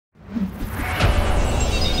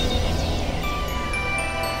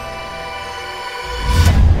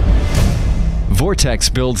Vortex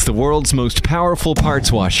builds the world's most powerful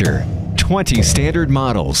parts washer. 20 standard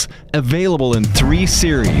models, available in 3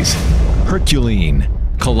 series: Herculean,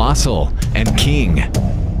 Colossal, and King.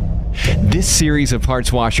 This series of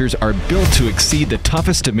parts washers are built to exceed the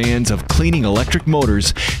toughest demands of cleaning electric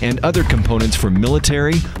motors and other components for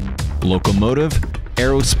military, locomotive,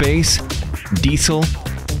 aerospace, diesel,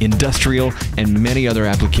 industrial, and many other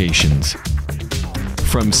applications.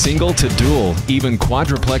 From single to dual, even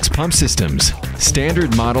quadroplex pump systems,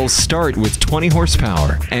 standard models start with 20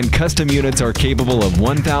 horsepower, and custom units are capable of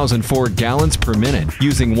 1,004 gallons per minute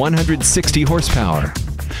using 160 horsepower.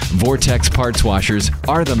 Vortex parts washers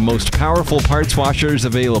are the most powerful parts washers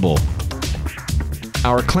available.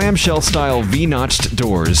 Our clamshell-style V-notched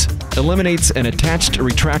doors eliminates an attached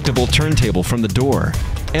retractable turntable from the door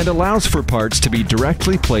and allows for parts to be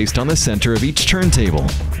directly placed on the center of each turntable.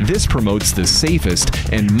 This promotes the safest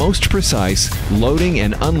and most precise loading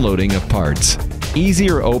and unloading of parts.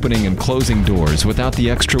 Easier opening and closing doors without the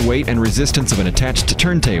extra weight and resistance of an attached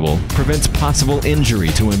turntable prevents possible injury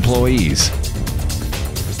to employees.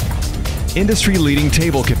 Industry-leading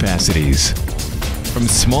table capacities. From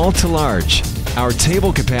small to large, our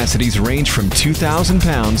table capacities range from 2,000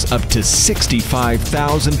 pounds up to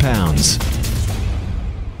 65,000 pounds.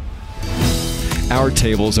 Our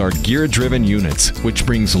tables are gear-driven units, which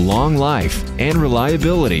brings long life and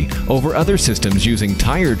reliability over other systems using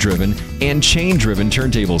tire-driven and chain-driven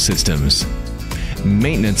turntable systems.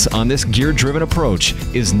 Maintenance on this gear-driven approach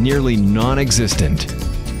is nearly non-existent.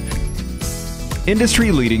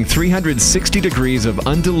 Industry-leading 360 degrees of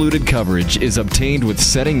undiluted coverage is obtained with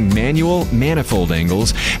setting manual manifold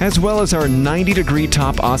angles, as well as our 90-degree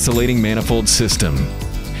top oscillating manifold system.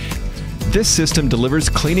 This system delivers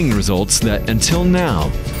cleaning results that, until now,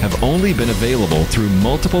 have only been available through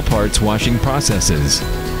multiple parts washing processes.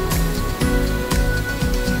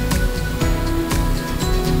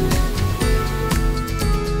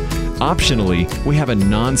 Optionally, we have a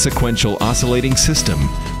non-sequential oscillating system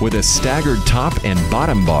with a staggered top and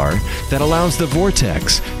bottom bar that allows the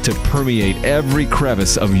Vortex to permeate every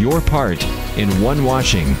crevice of your part in one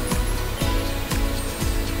washing.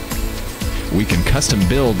 We can custom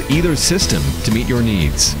build either system to meet your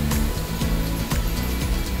needs.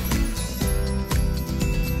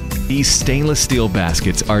 These stainless steel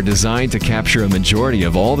baskets are designed to capture a majority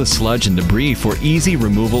of all the sludge and debris for easy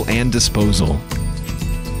removal and disposal.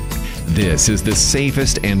 This is the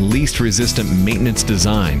safest and least resistant maintenance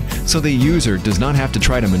design, so the user does not have to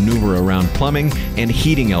try to maneuver around plumbing and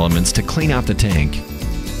heating elements to clean out the tank.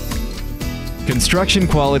 Construction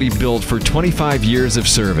quality built for 25 years of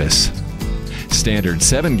service. Standard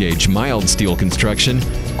 7-gauge mild steel construction,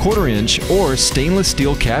 1/4-inch or stainless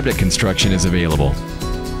steel cabinet construction is available.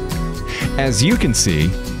 As you can see,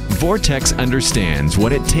 Vortex understands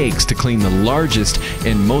what it takes to clean the largest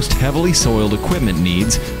and most heavily soiled equipment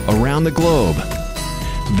needs around the globe.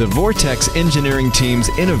 The Vortex engineering team's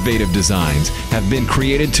innovative designs have been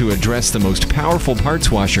created to address the most powerful parts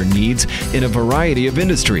washer needs in a variety of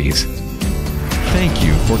industries. Thank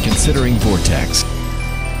you for considering Vortex.